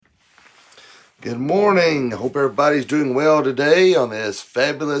Good morning. Hope everybody's doing well today on this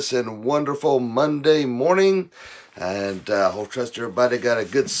fabulous and wonderful Monday morning. And hope trust everybody got a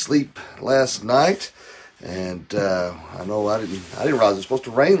good sleep last night. And I know I didn't realize it was supposed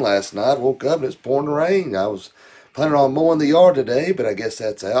to rain last night. Woke up and it's pouring rain. I was planning on mowing the yard today, but I guess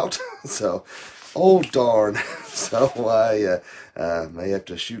that's out. So, oh darn. So I may have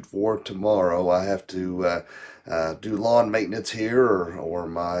to shoot for it tomorrow. I have to do lawn maintenance here, or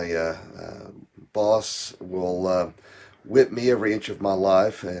my boss will whip me every inch of my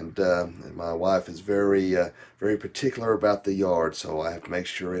life, and my wife is very particular about the yard, so I have to make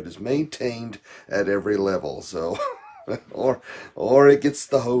sure it is maintained at every level. So, or it gets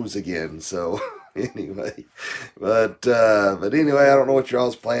the hose again. So. Anyway, but anyway, I don't know what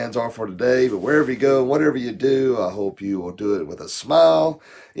y'all's plans are for today, but wherever you go, whatever you do, I hope you will do it with a smile.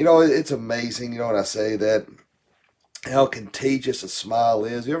 It's amazing. When I say that, how contagious a smile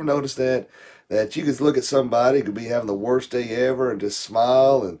is. You ever notice that? That you could look at somebody who could be having the worst day ever and just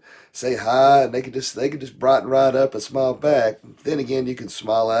smile and say hi, and they could just brighten right up and smile back. Then again, you can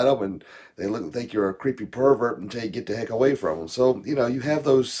smile at them and think you're a creepy pervert until you get the heck away from them. So you have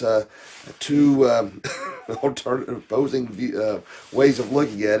those two alternative opposing ways of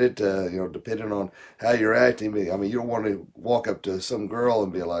looking at it. Depending on how you're acting. I mean, you don't want to walk up to some girl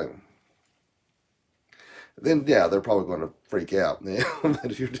and be like, then yeah, they're probably going to freak out. But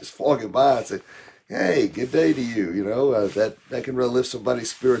if you're just walking by and say, "Hey, good day to you," that can really lift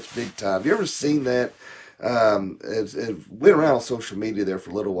somebody's spirits big time. Have you ever seen that? It went around on social media there for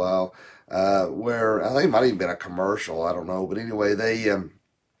a little while, where I think it might have even been a commercial. I don't know, but anyway, they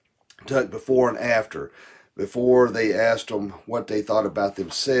took before and after. Before they asked them what they thought about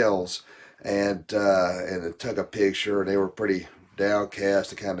themselves, and it took a picture, and they were pretty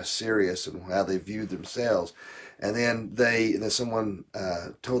downcast and kind of serious and how they viewed themselves. And then someone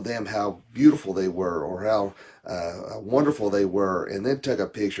told them how beautiful they were, or how wonderful they were, and then took a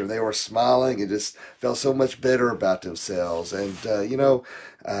picture, and they were smiling and just felt so much better about themselves. And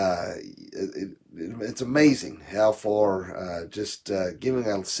it's amazing how far just giving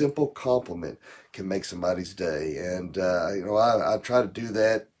a simple compliment can make somebody's day. And I try to do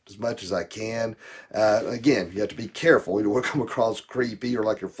that as much as I can. Again, you have to be careful. You don't want to come across creepy or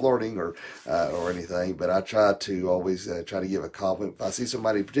like you're flirting or anything. But I try to always try to give a compliment. If I see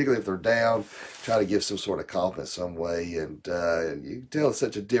somebody, particularly if they're down, try to give some sort of compliment some way. And you can tell it's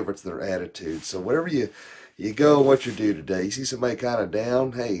such a difference in their attitude. So whatever you go, what you do today, you see somebody kind of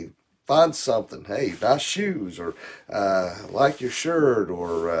down, hey, find something. Hey, nice shoes, or like your shirt,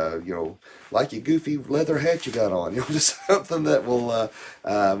 or like your goofy leather hat you got on. Just something that will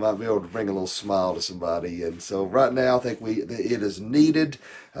might be able to bring a little smile to somebody. And so right now, I think it is needed.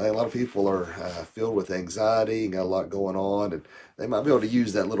 I think a lot of people are filled with anxiety and got a lot going on, and they might be able to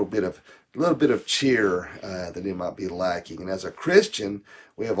use that little bit of cheer that it might be lacking. And as a Christian,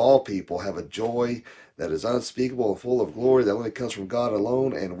 we of all people have a joy that is unspeakable and full of glory that only comes from God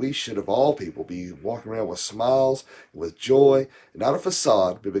alone. And we should of all people be walking around with smiles, with joy, not a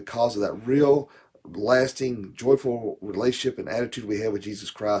facade, but because of that real, lasting, joyful relationship and attitude we have with Jesus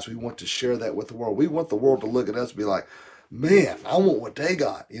Christ. We want to share that with the world. We want the world to look at us and be like, man, I want what they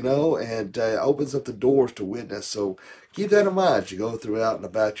got, and opens up the doors to witness. So keep that in mind as you go throughout and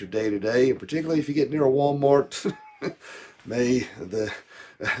about your day to day, and particularly if you get near a Walmart. may the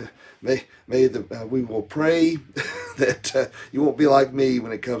we will pray that you won't be like me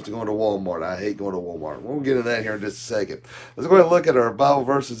when it comes to going to Walmart. I hate going to Walmart. We'll get into that here in just a second. Let's go ahead and look at our Bible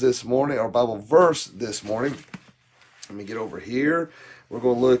verses this morning. Our Bible verse this morning. Let me get over here. We're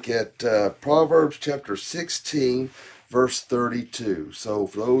going to look at Proverbs chapter 16, verse 32. So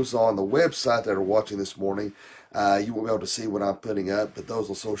for those on the website that are watching this morning, you won't be able to see what I'm putting up, but those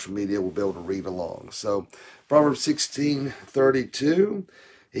on social media will be able to read along. So Proverbs 16:32.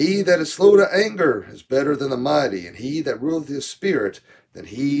 He that is slow to anger is better than the mighty, and he that ruleth his spirit than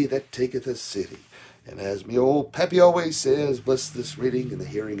he that taketh a city. And as me old Pappy always says, bless this reading and the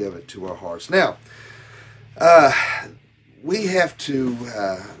hearing of it to our hearts. Now, we have to,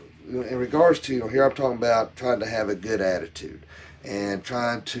 in regards to, here I'm talking about trying to have a good attitude and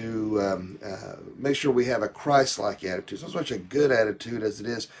trying to make sure we have a Christ-like attitude. It's not so much a good attitude as it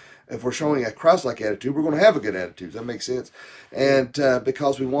is, if we're showing a Christ-like attitude, we're going to have a good attitude. Does that make sense? And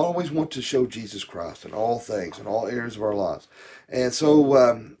because we always want to show Jesus Christ in all things, in all areas of our lives. And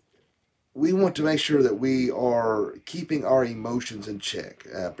so we want to make sure that we are keeping our emotions in check,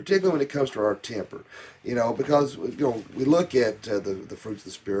 particularly when it comes to our temper. Because we look at the fruits of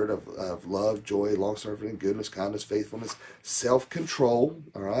the Spirit of love, joy, long-suffering, goodness, kindness, faithfulness, self-control.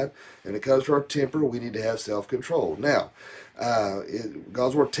 All right, and when it comes to our temper, we need to have self-control. Now,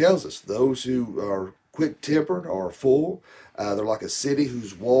 God's word tells us those who are quick-tempered are a fool. They're like a city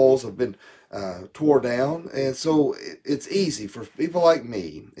whose walls have been tore down. And so it's easy for people like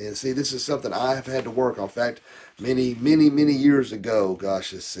me. And see, this is something I have had to work on. In fact, many years ago,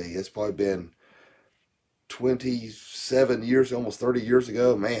 gosh, let's see, it's probably been 27 years, almost 30 years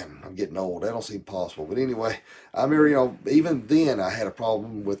ago. Man, I'm getting old. That don't seem possible. But anyway, I remember, even then I had a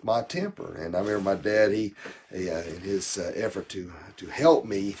problem with my temper. And I remember my dad, he in his effort to help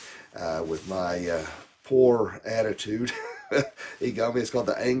me with my poor attitude, he got me, it's called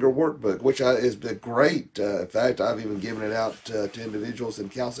the Anger Workbook, which is great. In fact, I've even given it out to individuals in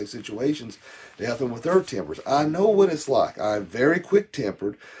counseling situations to help them with their tempers. I know what it's like. I'm very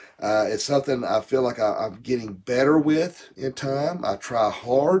quick-tempered. It's something I feel like I'm getting better with in time. I try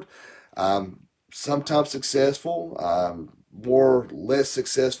hard. I'm sometimes successful. I'm less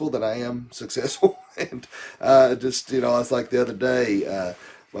successful than I am successful. And it's like the other day,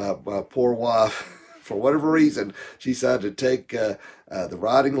 my poor wife, for whatever reason, she decided to take the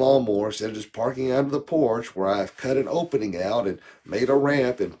riding lawnmower, instead of just parking under the porch where I've cut an opening out and made a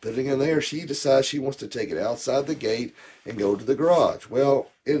ramp and putting it in there. She decides she wants to take it outside the gate and go to the garage. Well,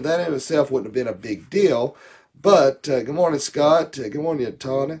 that in itself wouldn't have been a big deal. But good morning, Scott. Good morning,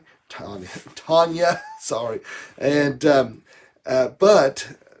 Tanya. Sorry. And but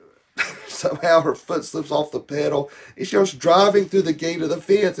somehow her foot slips off the pedal. And she starts driving through the gate of the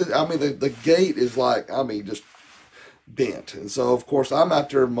fence. I mean, the gate is just bent. And so, of course, I'm out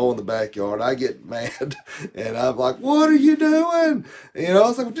there mowing the backyard. I get mad, and I'm like, "What are you doing?" I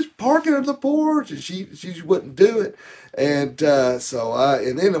was like, "Just parking under the porch." And she wouldn't do it. And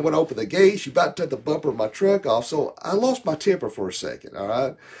and then when I opened the gate, she about to take the bumper of my truck off. So I lost my temper for a second, all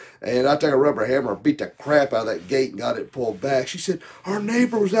right? And I took a rubber hammer and beat the crap out of that gate and got it pulled back. She said, "Our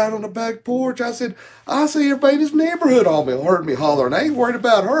neighbor was out on the back porch." I said, "I see everybody in this neighborhood heard me hollering. I ain't worried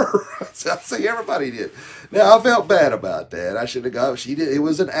about her." I see everybody did. Now, I felt bad about that. I should have got, she did, it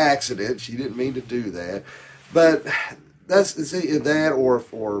was an accident. She didn't mean to do that. But I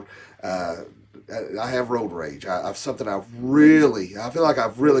have road rage. I feel like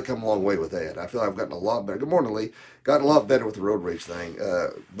I've really come a long way with that. I feel like I've gotten a lot better. Good morning, Lee. Gotten a lot better with the road rage thing.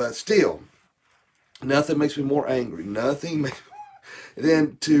 But still, nothing makes me more angry. Nothing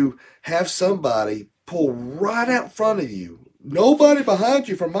than to have somebody pull right out in front of you. Nobody behind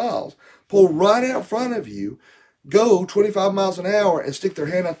you for miles. Pull right out in front of you, go 25 miles an hour, and stick their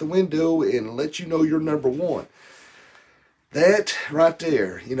hand out the window and let you know you're number one. That right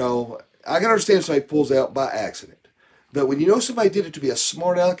there, I can understand somebody pulls out by accident. But when you know somebody did it to be a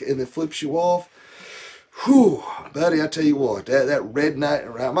smart aleck and then flips you off, whew, buddy, I tell you what, that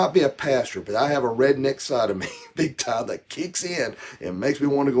redneck, I might be a pastor, but I have a redneck side of me big time that kicks in and makes me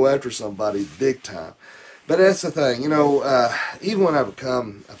want to go after somebody big time. But that's the thing, even when I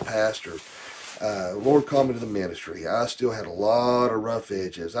become a pastor, Lord called me to the ministry. I still had a lot of rough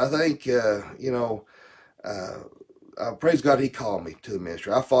edges. I think, praise God, He called me to the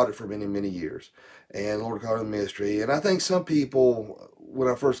ministry. I fought it for many years. And Lord called me to the ministry. And I think some people, when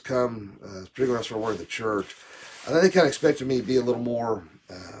I first come, particularly when I started working at the church, I think they kind of expected me to be a little more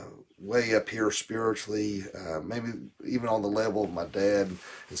way up here spiritually, maybe even on the level of my dad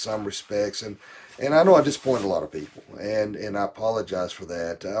in some respects. And I know I disappointed a lot of people, and I apologize for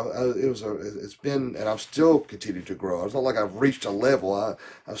that. It's been, and I'm still continuing to grow. It's not like I've reached a level.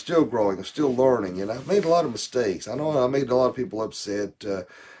 I'm still growing. I'm still learning, and I've made a lot of mistakes. I know I made a lot of people upset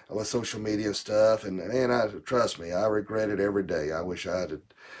with social media stuff, and man, trust me, I regret it every day. I wish I had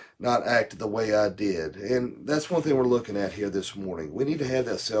not acted the way I did. And that's one thing we're looking at here this morning. We need to have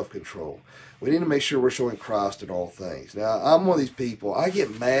that self-control. We need to make sure we're showing Christ in all things. Now, I'm one of these people, I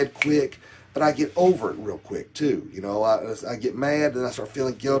get mad quick, but I get over it real quick too. I get mad and I start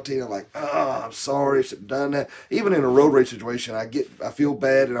feeling guilty and I'm like, oh, I'm sorry, I should have done that. Even in a road rage situation, I feel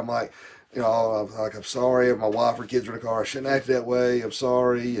bad and I'm like, I'm sorry. My wife or kids are in the car. I shouldn't act that way. I'm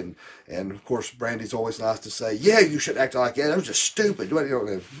sorry. And of course, Brandy's always nice to say, yeah, you should act like that. That was just stupid.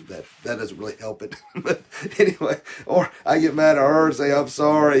 That doesn't really help it. But anyway, or I get mad at her and say, I'm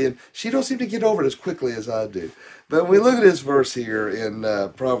sorry. And she don't seem to get over it as quickly as I do. But when we look at this verse here in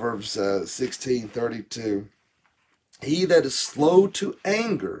Proverbs 16:32, he that is slow to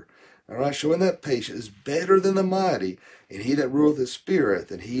anger, all right, showing that patience, is better than the mighty, and he that ruleth his spirit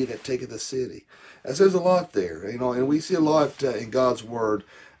than he that taketh a city. That says a lot there, and we see a lot in God's word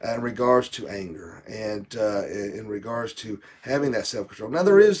in regards to anger and in regards to having that self-control. Now,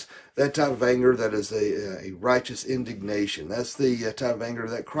 there is that type of anger that is a righteous indignation. That's the type of anger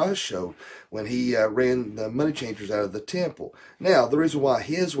that Christ showed when he ran the money changers out of the temple. Now, the reason why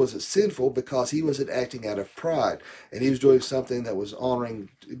his wasn't sinful, because he wasn't acting out of pride, and he was doing something that was honoring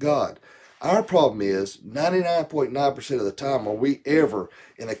God. Our problem is 99.9% of the time are we ever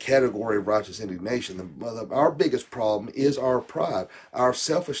in a category of righteous indignation. Our biggest problem is our pride, our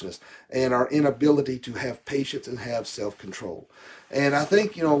selfishness, and our inability to have patience and have self-control. And I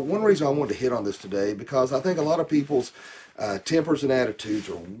think, one reason I wanted to hit on this today, because I think a lot of people's tempers and attitudes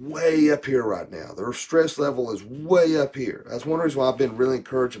are way up here right now. Their stress level is way up here. That's one reason why I've been really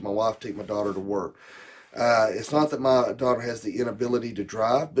encouraging my wife to take my daughter to work. It's not that my daughter has the inability to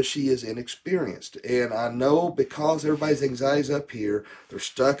drive, but she is inexperienced. And I know because everybody's anxiety's up here, they're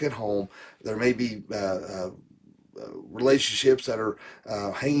stuck at home. There may be relationships that are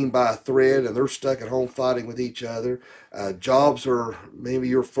hanging by a thread, and they're stuck at home fighting with each other. Jobs are, maybe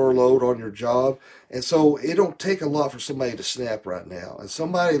you're furloughed on your job. And so it don't take a lot for somebody to snap right now. And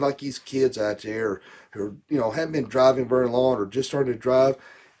somebody like these kids out there who haven't been driving very long or just starting to drive,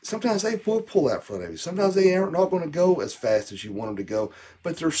 sometimes they will pull out in front of you. Sometimes they are not going to go as fast as you want them to go,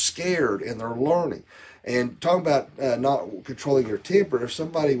 but they're scared and they're learning. And talking about not controlling your temper, if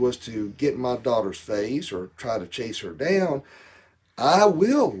somebody was to get in my daughter's face or try to chase her down, I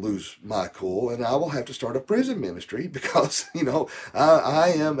will lose my cool and I will have to start a prison ministry because,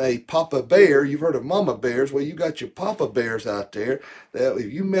 I am a Papa Bear. You've heard of Mama Bears. Well, you got your Papa Bears out there that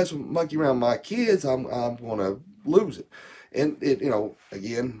if you monkey around my kids, I'm going to lose it. And it,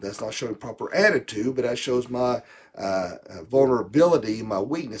 again, that's not showing proper attitude, but that shows my vulnerability, my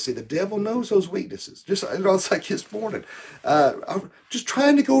weakness. See, the devil knows those weaknesses. Just, it's like this morning. I'm just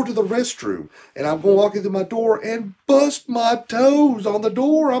trying to go to the restroom, and I'm going to walk into my door and bust my toes on the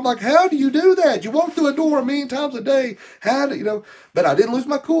door. I'm like, how do you do that? You walk through a door a million times a day. How do But I didn't lose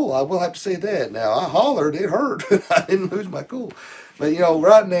my cool. I will have to say that. Now, I hollered. It hurt, but I didn't lose my cool. But,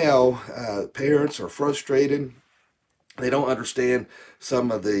 right now, parents are frustrated. They don't understand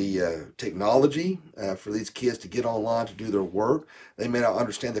some of the technology for these kids to get online to do their work. They may not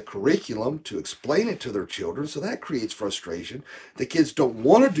understand the curriculum to explain it to their children, so that creates frustration. The kids don't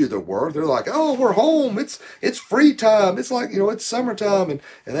want to do their work. They're like, oh, we're home. It's free time. It's like, it's summertime, and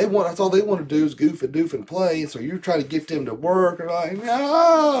that's all they want to do is goof and play. And so you're trying to get them to work, and like,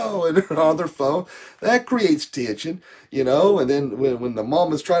 no, and they're on their phone. That creates tension, and then when the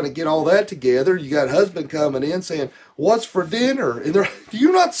mom is trying to get all that together, you got husband coming in saying, what's for dinner? And do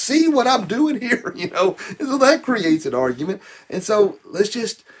you not see what I'm doing here? And so that creates an argument. And so let's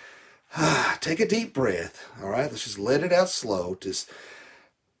just take a deep breath. All right. Let's just let it out slow. Just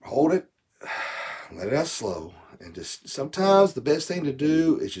hold it, let it out slow. And just sometimes the best thing to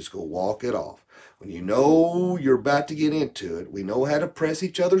do is just go walk it off. When you're about to get into it, we know how to press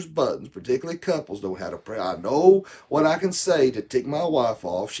each other's buttons, particularly couples know how to press. I know what I can say to tick my wife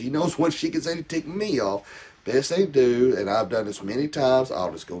off. She knows what she can say to tick me off. Best thing to do, and I've done this many times,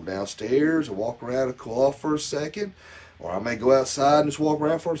 I'll just go downstairs and walk around and cool off for a second. Or I may go outside and just walk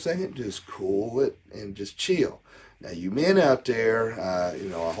around for a second, just cool it and just chill. Now, you men out there, I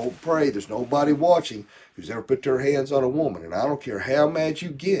hope, pray there's nobody watching who's ever put their hands on a woman. And I don't care how mad you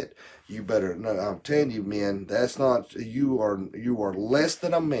get. You better, no, I'm telling you, men, that's not, you are less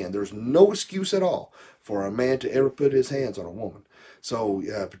than a man. There's no excuse at all for a man to ever put his hands on a woman. So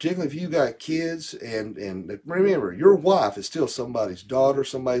particularly if you got kids, and remember, your wife is still somebody's daughter,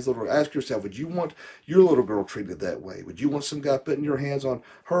 somebody's little girl. Ask yourself, would you want your little girl treated that way? Would you want some guy putting your hands on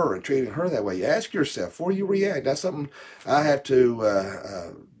her and treating her that way? Ask yourself before you react. That's something I have to,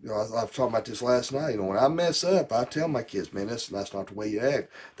 I was talking about this last night. When I mess up, I tell my kids, man, that's not the way you act.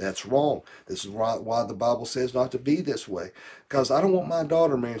 That's wrong. This is why the Bible says not to be this way. Because I don't want my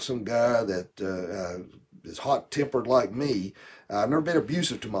daughter marrying some guy that is hot-tempered like me. I've never been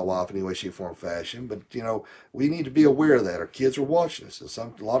abusive to my wife in any way, shape, form, fashion, but we need to be aware of that. Our kids are watching us,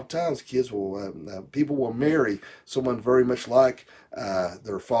 and a lot of times people will marry someone very much like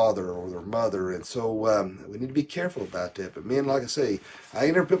their father or their mother, and so we need to be careful about that. But men, like I say, I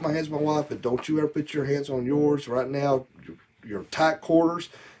ain't never put my hands on my wife, but don't you ever put your hands on yours. Right now, you're tight quarters.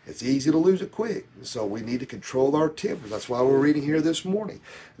 It's easy to lose it quick. So we need to control our tempers. That's why we're reading here this morning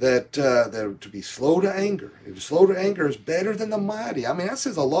that to be slow to anger. Slow to anger is better than the mighty. I mean, that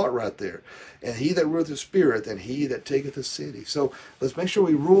says a lot right there. And he that ruleth the spirit, and he that taketh the city. So let's make sure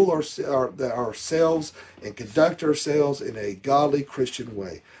we rule ourselves and conduct ourselves in a godly Christian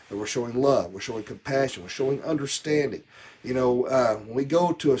way. That we're showing love, we're showing compassion, we're showing understanding. When we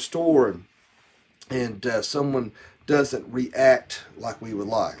go to a store and someone doesn't react like we would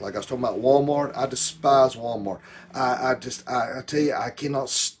like. Like I was talking about Walmart, I despise Walmart. I tell you, I cannot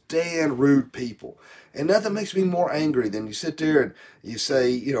stand rude people. And nothing makes me more angry than you sit there and you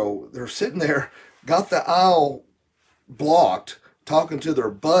say, they're sitting there, got the aisle blocked, talking to their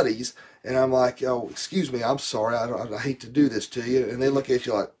buddies, and I'm like, oh, excuse me, I'm sorry, I hate to do this to you. And they look at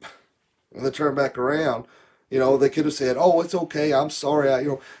you like, and they turn back around. They could have said, oh, it's okay, I'm sorry.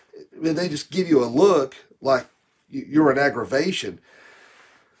 And they just give you a look like you're an aggravation.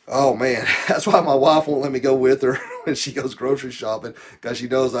 Oh man, that's why my wife won't let me go with her when she goes grocery shopping, because she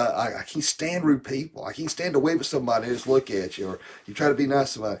knows I can't stand rude people. I can't stand to wave at somebody and just look at you, or you try to be nice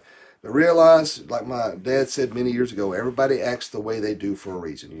to somebody. But realize, like my dad said many years ago, everybody acts the way they do for a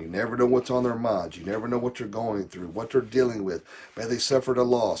reason. You never know what's on their minds. You never know what they're going through, what they're dealing with. Maybe they suffered a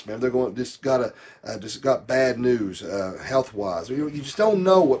loss. Maybe they're just got bad news health wise. You just don't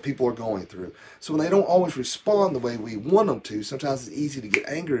know what people are going through. So when they don't always respond the way we want them to, sometimes it's easy to get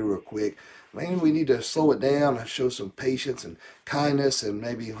angry real quick. Maybe we need to slow it down and show some patience and kindness, and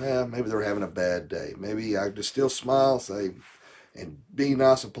maybe they're having a bad day. Maybe I just still smile, say, and be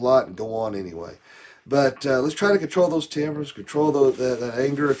nice and polite and go on anyway. But let's try to control those tempers, control that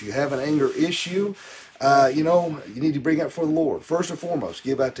anger. If you have an anger issue, you need to bring it before the Lord. First and foremost,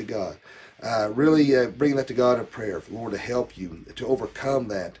 give that to God. Really bring that to God in prayer for the Lord to help you to overcome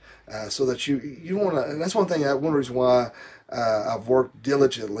that, so that you want to. And that's one reason why I've worked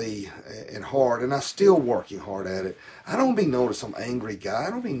diligently and hard, and I'm still working hard at it. I don't want to be known as some angry guy. I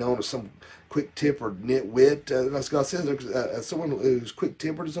don't want to be known as some quick-tempered nitwit. As God says, someone who's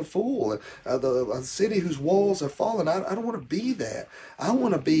quick-tempered is a fool. A city whose walls are fallen. I don't want to be that. I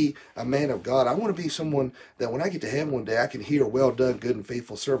want to be a man of God. I want to be someone that when I get to heaven one day, I can hear, well done, good and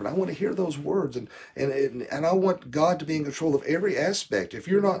faithful servant. I want to hear those words, and I want God to be in control of every aspect.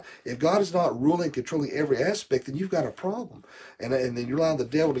 If God is not ruling and controlling every aspect, then you've got a problem. And then you're allowing the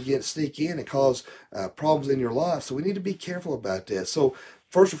devil to sneak in and cause problems in your life. So we need to be careful about that. So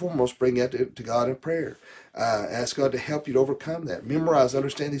first and foremost, bring that to God in prayer. Ask God to help you to overcome that. Memorize,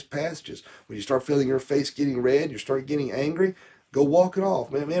 understand these passages. When you start feeling your face getting red, you start getting angry, go walk it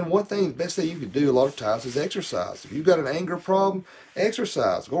off. Man, the best thing you can do a lot of times is exercise. If you've got an anger problem,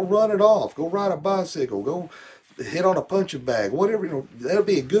 exercise. Go run it off. Go ride a bicycle. Go hit on a punching bag. Whatever, that'll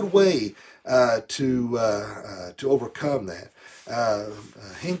be a good way to overcome that.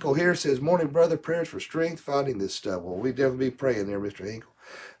 Hinkle here says, morning, brother, prayers for strength fighting this stuff. Well, we definitely be praying there, Mr. Hinkle.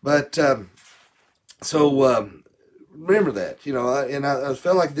 But remember that, and I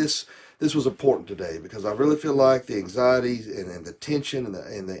felt like this was important today, because I really feel like the anxiety and the tension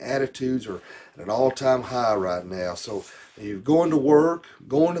and the attitudes are at an all-time high right now. So you're going to work,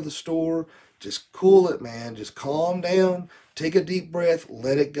 going to the store, just cool it, man. Just calm down, take a deep breath,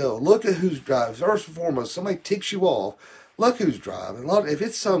 let it go. Look at who's driving. First and foremost, somebody ticks you off. Look who's driving. If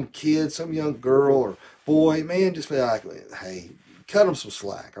it's some kid, some young girl or boy, man, just be like, hey, cut them some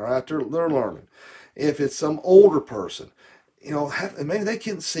slack, all right? They're learning. If it's some older person, maybe they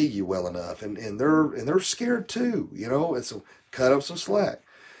can't see you well enough, and they're scared too, and so cut them some slack.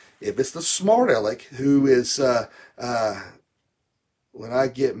 If it's the smart aleck who is, when I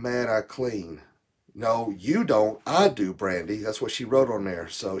get mad, I clean. No, you don't. I do, Brandy. That's what she wrote on there.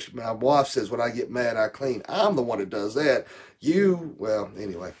 So my wife says, when I get mad, I clean. I'm the one that does that.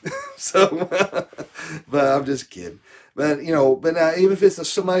 Anyway. So, but I'm just kidding. But, now, even if it's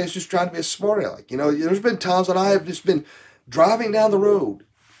somebody who's just trying to be a smart aleck, there's been times when I have just been driving down the road,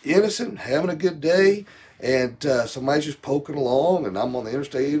 innocent, having a good day, and somebody's just poking along, and I'm on the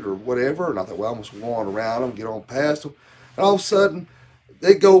interstate or whatever, and I thought, well, I'm just going around them, get on past them, and all of a sudden,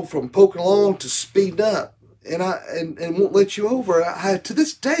 they go from poking along to speeding up, and won't let you over. To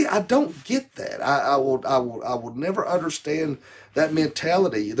this day, I don't get that. I will never understand that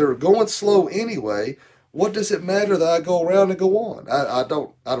mentality. They're going slow anyway. What does it matter that I go around and go on? I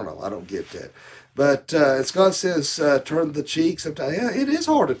don't know. I don't get that. But as God says, turn the cheek. Sometimes, it is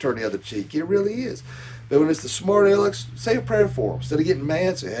hard to turn the other cheek. It really is. But when it's the smart Alex, say a prayer for them. Instead of getting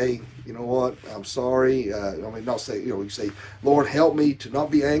mad, say, hey, you know what, I'm sorry. Not say, you say, Lord, help me to not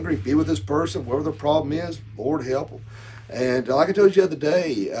be angry. Be with this person, whatever the problem is. Lord, help them. And like I told you the other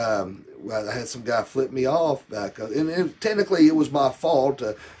day, I had some guy flip me off, and technically it was my fault.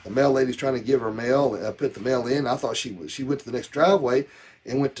 The mail lady's trying to give her mail. I put the mail in. I thought she went to the next driveway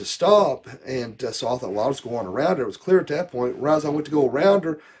and went to stop, and so I thought, well, I was going around her. It was clear at that point. Whereas I went to go around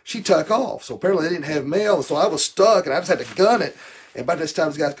her, she took off. So apparently they didn't have mail, so I was stuck, and I just had to gun it. And by this time,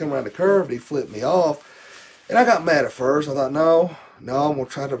 this guy's come around the curve, and he flipped me off. And I got mad at first. I thought, no, no, I'm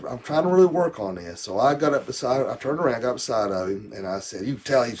trying to really work on this. So I turned around, got beside of him, and I said, you can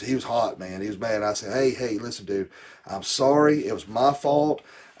tell he was hot, man. He was mad. I said, hey, listen, dude, I'm sorry. It was my fault.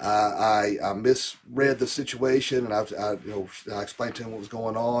 I misread the situation, and I explained to him what was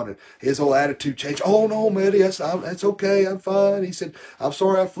going on, and his whole attitude changed. Oh no, Matty, that's okay, I'm fine. He said, I'm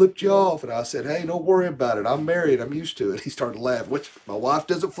sorry I flipped you off, and I said, hey, don't worry about it. I'm married, I'm used to it. He started laughing, which my wife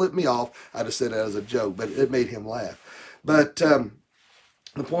doesn't flip me off. I just said that as a joke, but it made him laugh. But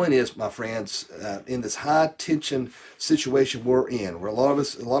the point is, my friends, in this high tension situation we're in, where a lot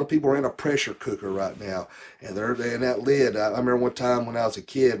of people are in a pressure cooker right now, and they're in that lid. I remember one time when I was a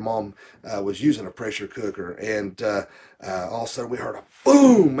kid, Mom was using a pressure cooker, and all of a sudden we heard a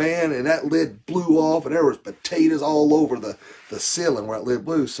boom, man, and that lid blew off, and there was potatoes all over the ceiling where that lid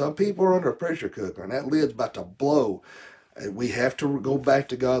blew. Some people are under a pressure cooker, and that lid's about to blow. We have to go back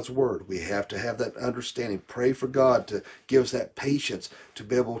to God's Word. We have to have that understanding. Pray for God to give us that patience to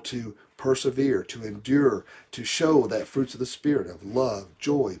be able to persevere, to endure, to show that fruits of the Spirit of love,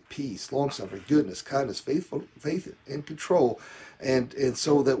 joy, peace, long-suffering, goodness, kindness, faith, and control, and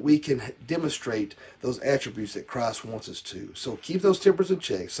so that we can demonstrate those attributes that Christ wants us to. So keep those tempers in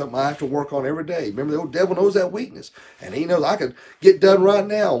check. Something I have to work on every day. Remember, the old devil knows that weakness, and he knows I could get done right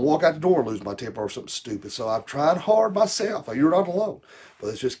now and walk out the door and lose my temper or something stupid. So I've tried hard myself. You're not alone. But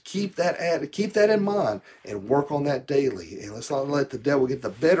let's just keep that in mind and work on that daily. And let's not let the devil get the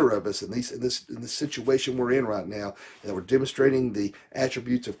better of us in this situation we're in right now. And we're demonstrating the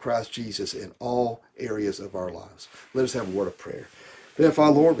attributes of Christ Jesus in all areas of our lives. Let us have a word of prayer. Then,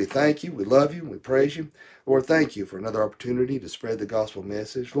 Father, Lord, we thank you, we love you, we praise you. Lord, thank you for another opportunity to spread the gospel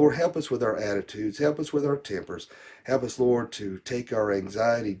message. Lord, help us with our attitudes. Help us with our tempers. Help us, Lord, to take our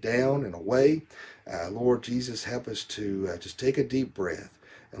anxiety down and away. Lord Jesus, help us to just take a deep breath.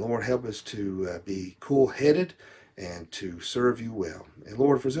 And Lord, help us to be cool-headed and to serve you well. And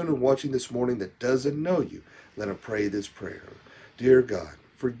Lord, if there's anyone watching this morning that doesn't know you, let them pray this prayer. Dear God,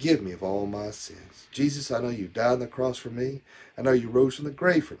 forgive me of all my sins. Jesus, I know you died on the cross for me. I know you rose from the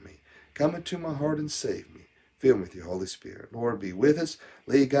grave for me. Come into my heart and save me. Fill me with your Holy Spirit. Lord, be with us.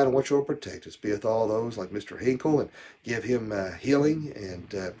 Lead, God, and watch over, protect us. Be with all those like Mr. Hinkle and give him healing. And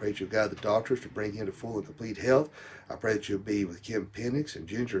pray that you'll guide the doctors to bring him to full and complete health. I pray that you'll be with Kim Penix and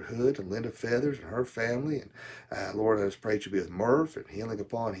Ginger Hood and Linda Feathers and her family. And Lord, I just pray that you'll be with Murph and healing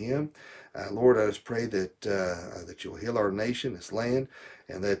upon him. Lord, I just pray that you'll heal our nation, this land,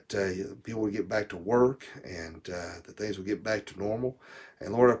 and that people will get back to work and that things will get back to normal.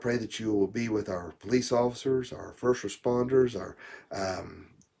 And Lord, I pray that you will be with our police officers, our first responders, our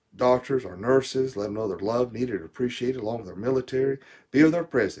doctors, our nurses. Let them know they're loved, needed, and appreciated, along with our military. Be with our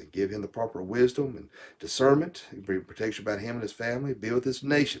president. Give him the proper wisdom and discernment. Bring protection about him and his family. Be with this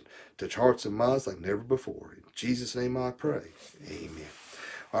nation. Touch hearts and minds like never before. In Jesus' name I pray. Amen.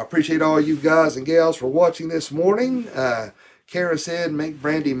 I appreciate all you guys and gals for watching this morning. Karen said, make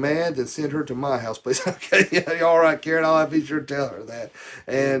Brandy mad, then send her to my house, please. Okay, yeah, all right, Karen, I'll be sure to tell her that.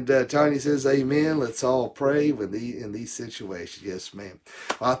 And Tanya says, amen. Let's all pray in these situations. Yes, ma'am.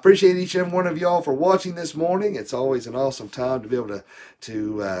 Well, I appreciate each and every one of y'all for watching this morning. It's always an awesome time to be able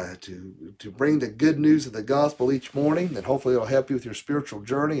to bring the good news of the gospel each morning, and hopefully it'll help you with your spiritual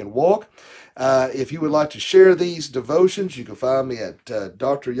journey and walk. If you would like to share these devotions, you can find me at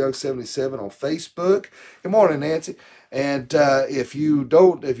Dr. Young 77 on Facebook. Good morning, Nancy. And if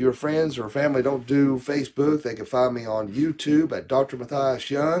your friends or family don't do Facebook, they can find me on YouTube at Dr. Matthias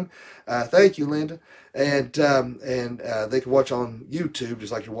Young. Thank you, Linda. And they can watch on YouTube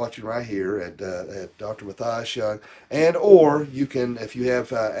just like you're watching right here at Dr. Matthias Young. And or you can, if you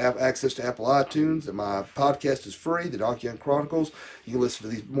have access to Apple iTunes, and my podcast is free, the Doc Young Chronicles. You can listen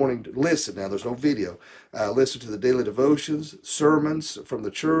to these morning. Listen now. There's no video. Listen to the daily devotions, sermons from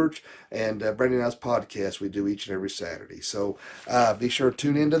the church, and Brandy and I's podcast we do each and every Saturday. So be sure to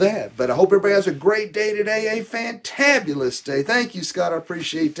tune into that. But I hope everybody has a great day today, a fantabulous day. Thank you, Scott. I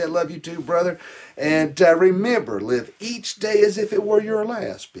appreciate that. Love you too, brother. And remember, live each day as if it were your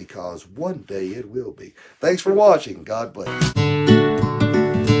last, because one day it will be. Thanks for watching. God bless.